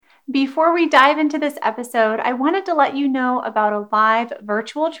Before we dive into this episode, I wanted to let you know about a live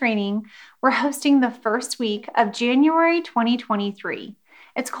virtual training we're hosting the first week of January 2023.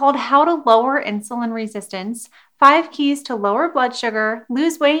 It's called How to Lower Insulin Resistance: 5 Keys to Lower Blood Sugar,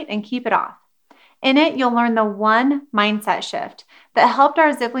 Lose Weight, and Keep It Off. In it, you'll learn the one mindset shift that helped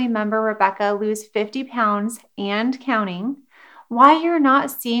our Zivly member Rebecca lose 50 pounds and counting, why you're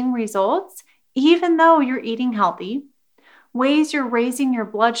not seeing results even though you're eating healthy, ways you're raising your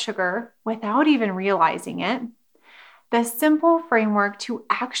blood sugar without even realizing it, the simple framework to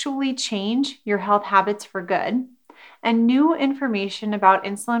actually change your health habits for good, and new information about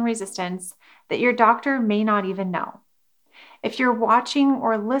insulin resistance that your doctor may not even know. If you're watching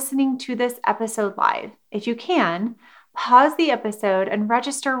or listening to this episode live, if you can, pause the episode and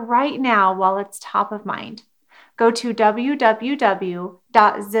register right now while it's top of mind. Go to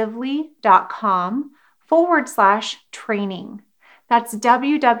www.zivly.com/training. That's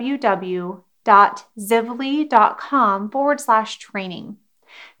www.zivly.com/training.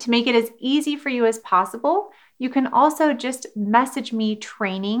 To make it as easy for you as possible, you can also just message me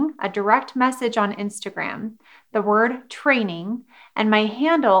training, a direct message on Instagram, the word training, and my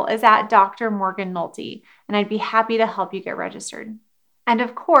handle is at Dr. Morgan Nolte, and I'd be happy to help you get registered. And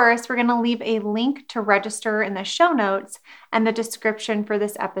of course, we're going to leave a link to register in the show notes and the description for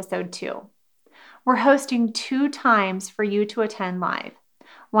this episode too. We're hosting 2 times for you to attend live.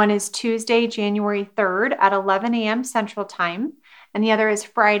 One is Tuesday, January 3rd at 11 a.m. Central Time, and the other is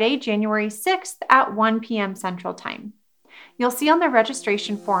Friday, January 6th at 1 p.m. Central Time. You'll see on the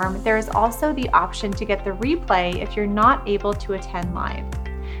registration form, there is also the option to get the replay if you're not able to attend live.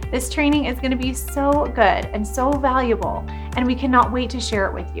 This training is going to be so good and so valuable, and we cannot wait to share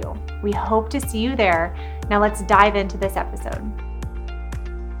it with you. We hope to see you there. Now let's dive into this episode.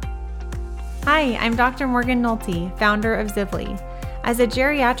 Hi, I'm Dr. Morgan Nolte, founder of Zivly. As a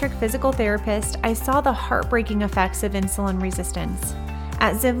geriatric physical therapist, I saw the heartbreaking effects of insulin resistance.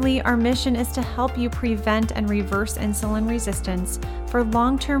 At Zivly, our mission is to help you prevent and reverse insulin resistance for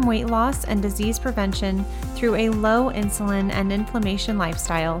long-term weight loss and disease prevention through a low insulin and inflammation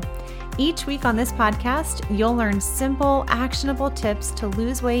lifestyle. Each week on this podcast, you'll learn simple, actionable tips to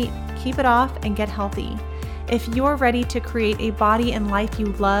lose weight, keep it off, and get healthy. If you're ready to create a body and life you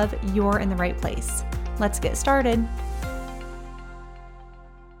love, you're in the right place. Let's get started.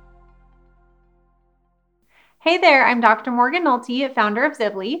 Hey there, I'm Dr. Morgan Nolte, founder of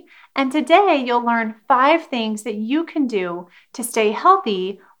Zivly, and today you'll learn 5 things that you can do to stay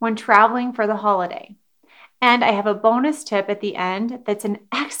healthy when traveling for the holiday. And I have a bonus tip at the end that's an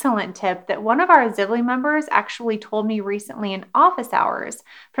excellent tip that one of our Zivly members actually told me recently in office hours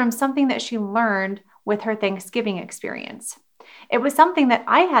from something that she learned with her Thanksgiving experience. It was something that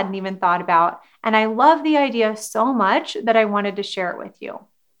I hadn't even thought about, and I love the idea so much that I wanted to share it with you.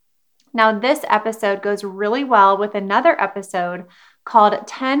 Now, this episode goes really well with another episode called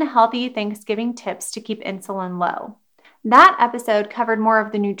 10 Healthy Thanksgiving Tips to Keep Insulin Low. That episode covered more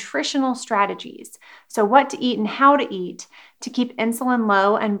of the nutritional strategies, so what to eat and how to eat to keep insulin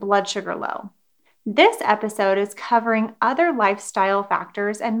low and blood sugar low. This episode is covering other lifestyle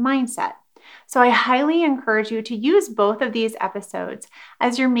factors and mindset. So I highly encourage you to use both of these episodes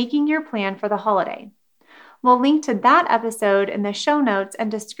as you're making your plan for the holiday. We'll link to that episode in the show notes and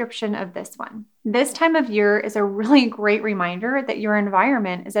description of this one. This time of year is a really great reminder that your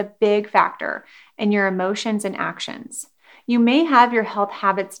environment is a big factor in your emotions and actions. You may have your health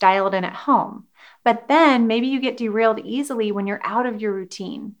habits dialed in at home, but then maybe you get derailed easily when you're out of your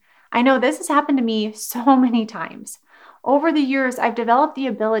routine. I know this has happened to me so many times. Over the years, I've developed the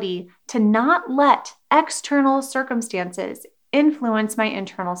ability to not let external circumstances influence my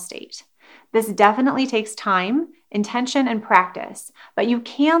internal state. This definitely takes time, intention, and practice, but you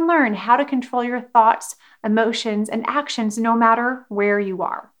can learn how to control your thoughts, emotions, and actions no matter where you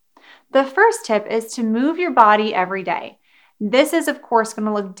are. The first tip is to move your body every day. This is, of course, going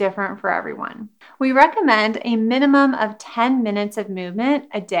to look different for everyone. We recommend a minimum of 10 minutes of movement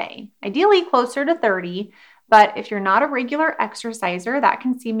a day, ideally closer to 30, but if you're not a regular exerciser, that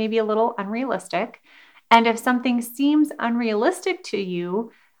can seem maybe a little unrealistic. And if something seems unrealistic to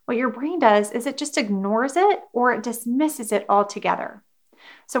you, what your brain does is it just ignores it or it dismisses it altogether.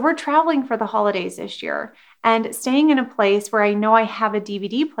 So we're traveling for the holidays this year and staying in a place where I know I have a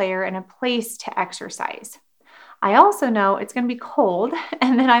DVD player and a place to exercise. I also know it's going to be cold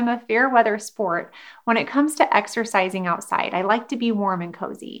and that I'm a fair weather sport when it comes to exercising outside. I like to be warm and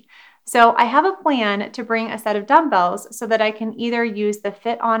cozy. So I have a plan to bring a set of dumbbells so that I can either use the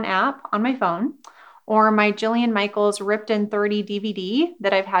FitOn app on my phone or my Jillian Michaels Ripped in 30 DVD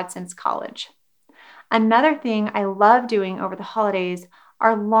that I've had since college. Another thing I love doing over the holidays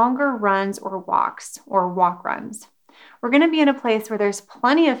are longer runs or walks or walk runs. We're going to be in a place where there's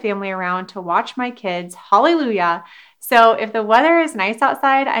plenty of family around to watch my kids. Hallelujah. So if the weather is nice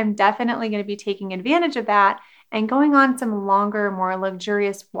outside, I'm definitely going to be taking advantage of that and going on some longer, more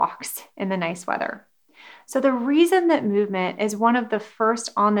luxurious walks in the nice weather. So the reason that movement is one of the first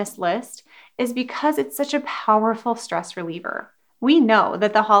on this list is because it's such a powerful stress reliever. We know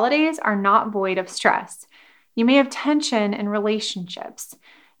that the holidays are not void of stress. You may have tension in relationships.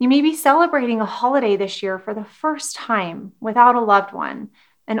 You may be celebrating a holiday this year for the first time without a loved one,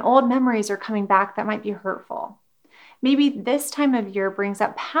 and old memories are coming back that might be hurtful. Maybe this time of year brings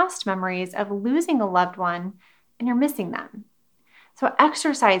up past memories of losing a loved one and you're missing them. So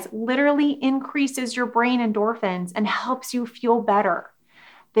exercise literally increases your brain endorphins and helps you feel better.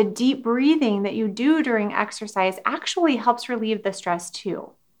 The deep breathing that you do during exercise actually helps relieve the stress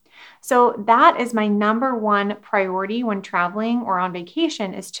too. So that is my number one priority when traveling or on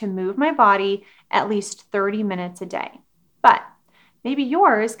vacation, is to move my body at least 30 minutes a day. But maybe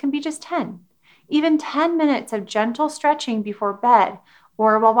yours can be just 10. Even 10 minutes of gentle stretching before bed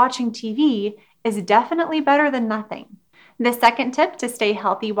or while watching TV is definitely better than nothing. The second tip to stay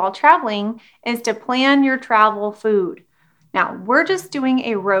healthy while traveling is to plan your travel food. Now, we're just doing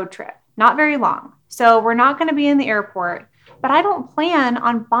a road trip, not very long, so we're not going to be in the airport, but I don't plan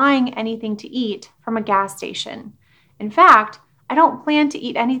on buying anything to eat from a gas station. In fact, I don't plan to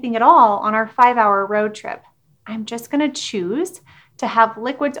eat anything at all on our 5-hour road trip. I'm just going to choose to have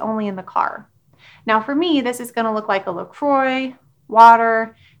liquids only in the car. Now, for me, this is going to look like a LaCroix,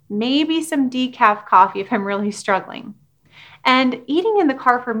 water, maybe some decaf coffee if I'm really struggling. And eating in the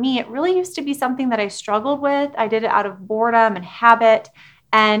car for me, it really used to be something that I struggled with. I did it out of boredom and habit,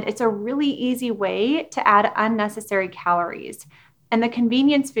 and it's a really easy way to add unnecessary calories. And the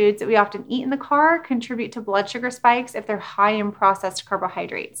convenience foods that we often eat in the car contribute to blood sugar spikes if they're high in processed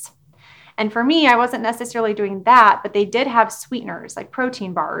carbohydrates. And for me, I wasn't necessarily doing that, but they did have sweeteners like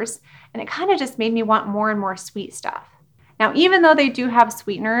protein bars, and it kind of just made me want more and more sweet stuff. Now, even though they do have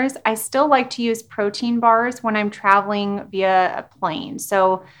sweeteners, I still like to use protein bars when I'm traveling via a plane.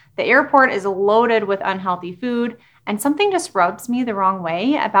 So the airport is loaded with unhealthy food, and something just rubs me the wrong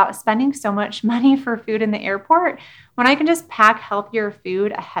way about spending so much money for food in the airport when I can just pack healthier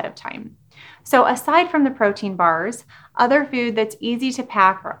food ahead of time. So aside from the protein bars, other food that's easy to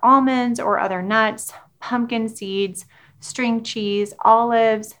pack are almonds or other nuts, pumpkin seeds, string cheese,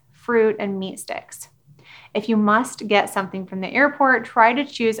 olives, fruit, and meat sticks. If you must get something from the airport, try to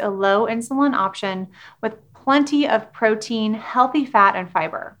choose a low insulin option with plenty of protein, healthy fat, and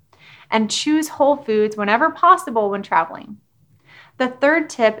fiber. And choose whole foods whenever possible when traveling. The third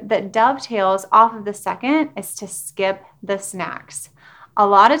tip that dovetails off of the second is to skip the snacks. A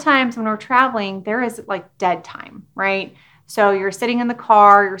lot of times when we're traveling, there is like dead time, right? So you're sitting in the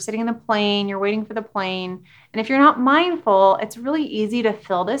car, you're sitting in the plane, you're waiting for the plane. And if you're not mindful, it's really easy to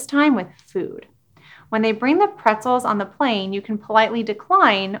fill this time with food. When they bring the pretzels on the plane, you can politely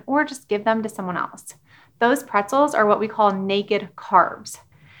decline or just give them to someone else. Those pretzels are what we call naked carbs.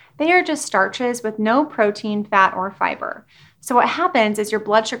 They are just starches with no protein, fat, or fiber. So what happens is your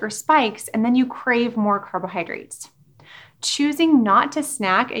blood sugar spikes and then you crave more carbohydrates. Choosing not to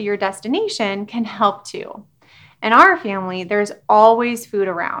snack at your destination can help too. In our family, there's always food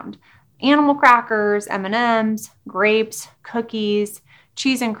around. Animal crackers, M&Ms, grapes, cookies,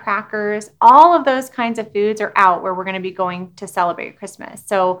 cheese and crackers, all of those kinds of foods are out where we're going to be going to celebrate Christmas.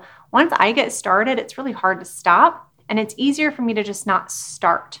 So once I get started, it's really hard to stop, and it's easier for me to just not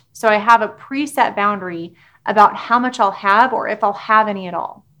start. So I have a preset boundary about how much I'll have or if I'll have any at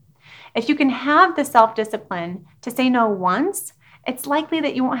all. If you can have the self-discipline to say no once, it's likely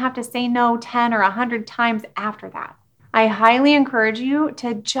that you won't have to say no 10 or 100 times after that. I highly encourage you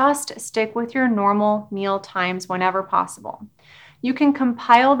to just stick with your normal meal times whenever possible. You can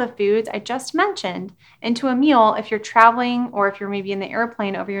compile the foods I just mentioned into a meal if you're traveling or if you're maybe in the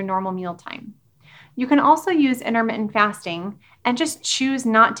airplane over your normal meal time. You can also use intermittent fasting and just choose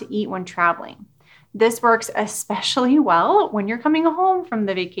not to eat when traveling. This works especially well when you're coming home from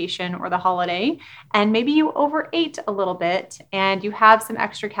the vacation or the holiday, and maybe you overate a little bit and you have some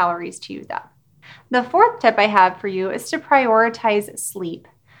extra calories to use up. The fourth tip I have for you is to prioritize sleep.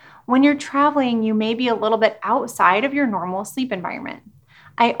 When you're traveling, you may be a little bit outside of your normal sleep environment.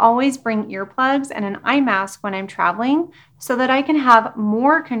 I always bring earplugs and an eye mask when I'm traveling so that I can have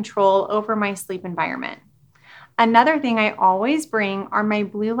more control over my sleep environment. Another thing I always bring are my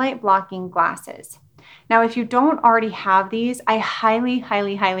blue light blocking glasses. Now, if you don't already have these, I highly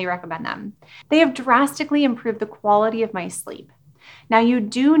recommend them. They have drastically improved the quality of my sleep. Now you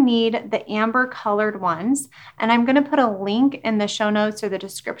do need the amber colored ones, and I'm going to put a link in the show notes or the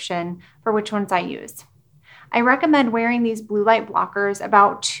description for which ones I use. I recommend wearing these blue light blockers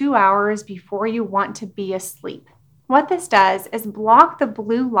about 2 hours before you want to be asleep. What this does is block the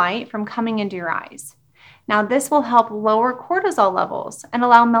blue light from coming into your eyes. Now this will help lower cortisol levels and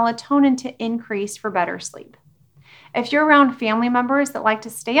allow melatonin to increase for better sleep. If you're around family members that like to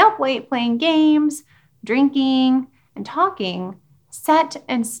stay up late playing games, drinking, and talking, set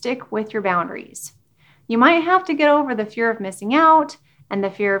and stick with your boundaries. You might have to get over the fear of missing out and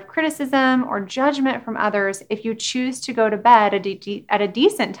the fear of criticism or judgment from others if you choose to go to bed at a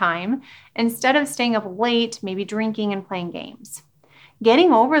decent time instead of staying up late, maybe drinking and playing games.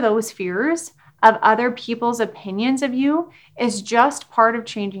 Getting over those fears of other people's opinions of you is just part of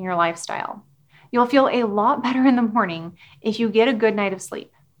changing your lifestyle. You'll feel a lot better in the morning if you get a good night of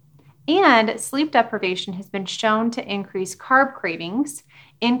sleep. And sleep deprivation has been shown to increase carb cravings,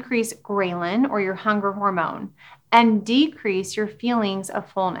 increase ghrelin or your hunger hormone, and decrease your feelings of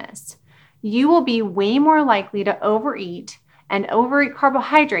fullness. You will be way more likely to overeat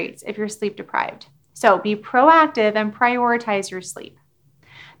carbohydrates if you're sleep deprived. So be proactive and prioritize your sleep.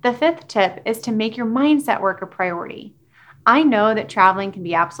 The fifth tip is to make your mindset work a priority. I know that traveling can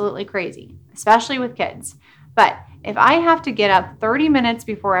be absolutely crazy, especially with kids, but if I have to get up 30 minutes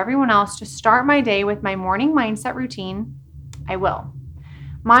before everyone else to start my day with my morning mindset routine, I will.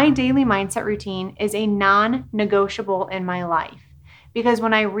 My daily mindset routine is a non-negotiable in my life because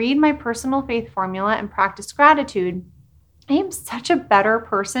when I read my personal faith formula and practice gratitude, I am such a better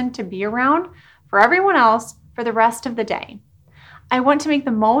person to be around for everyone else for the rest of the day. I want to make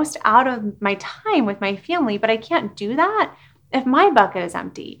the most out of my time with my family, but I can't do that if my bucket is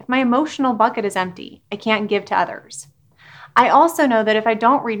empty, if my emotional bucket is empty. I can't give to others. I also know that if I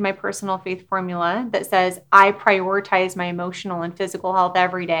don't read my personal faith formula that says I prioritize my emotional and physical health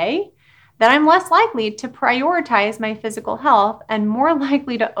every day, then I'm less likely to prioritize my physical health and more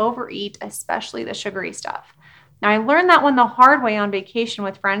likely to overeat, especially the sugary stuff. Now, I learned that one the hard way on vacation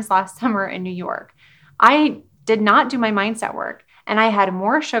with friends last summer in New York. I did not do my mindset work, and I had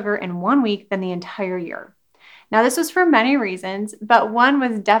more sugar in 1 week than the entire year. Now, this was for many reasons, but one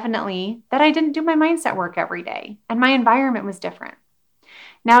was definitely that I didn't do my mindset work every day, and my environment was different.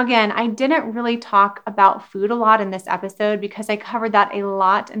 Now, again, I didn't really talk about food a lot in this episode because I covered that a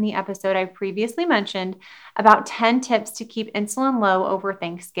lot in the episode I previously mentioned about 10 tips to keep insulin low over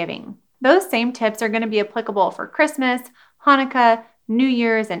Thanksgiving. Those same tips are going to be applicable for Christmas, Hanukkah, New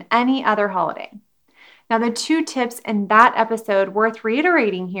Year's, and any other holiday. Now, the 2 tips in that episode worth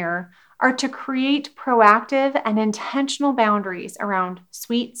reiterating here are to create proactive and intentional boundaries around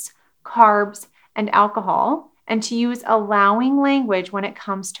sweets, carbs, and alcohol, and to use allowing language when it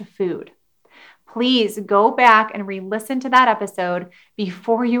comes to food. Please go back and re-listen to that episode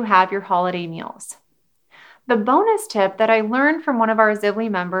before you have your holiday meals. The bonus tip that I learned from one of our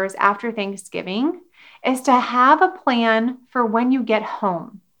Zivli members after Thanksgiving is to have a plan for when you get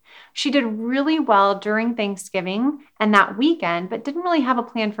home. She did really well during Thanksgiving and that weekend, but didn't really have a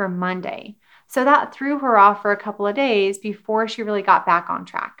plan for Monday. So that threw her off for a couple of days before she really got back on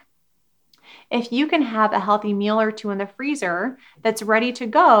track. If you can have a healthy meal or 2 in the freezer that's ready to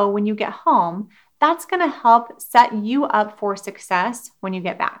go when you get home, that's going to help set you up for success when you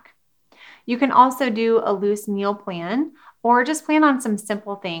get back. You can also do a loose meal plan or just plan on some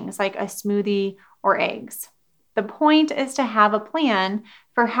simple things like a smoothie or eggs. The point is to have a plan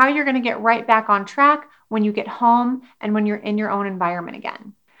for how you're going to get right back on track when you get home and when you're in your own environment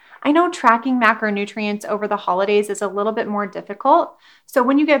again. I know tracking macronutrients over the holidays is a little bit more difficult, so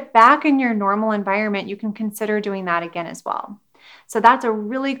when you get back in your normal environment, you can consider doing that again as well. So that's a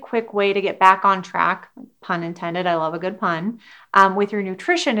really quick way to get back on track, pun intended, I love a good pun, with your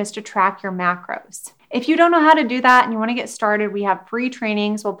nutrition is to track your macros. If you don't know how to do that and you want to get started, we have free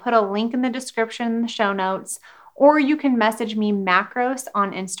trainings. We'll put a link in the description in the show notes, or you can message me macros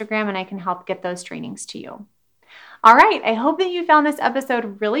on Instagram and I can help get those trainings to you. All right, I hope that you found this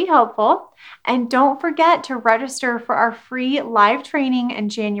episode really helpful. And don't forget to register for our free live training in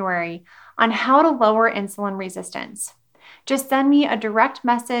January on how to lower insulin resistance. Just send me a direct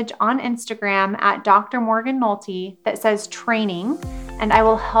message on Instagram at Dr. Morgan Nolte that says training, and I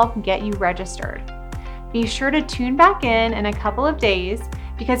will help get you registered. Be sure to tune back in a couple of days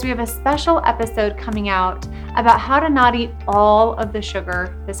because we have a special episode coming out about how to not eat all of the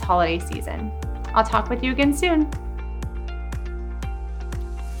sugar this holiday season. I'll talk with you again soon.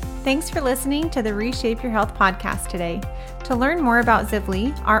 Thanks for listening to the Reshape Your Health podcast today. To learn more about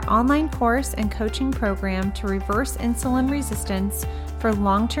Zivli, our online course and coaching program to reverse insulin resistance For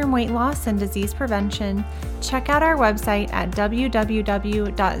long-term weight loss and disease prevention, check out our website at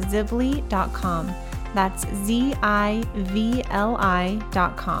www.zivly.com. That's ZIVLI.com.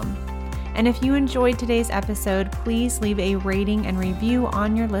 And if you enjoyed today's episode, please leave a rating and review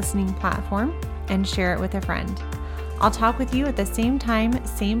on your listening platform and share it with a friend. I'll talk with you at the same time,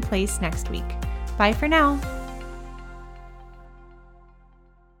 same place next week. Bye for now.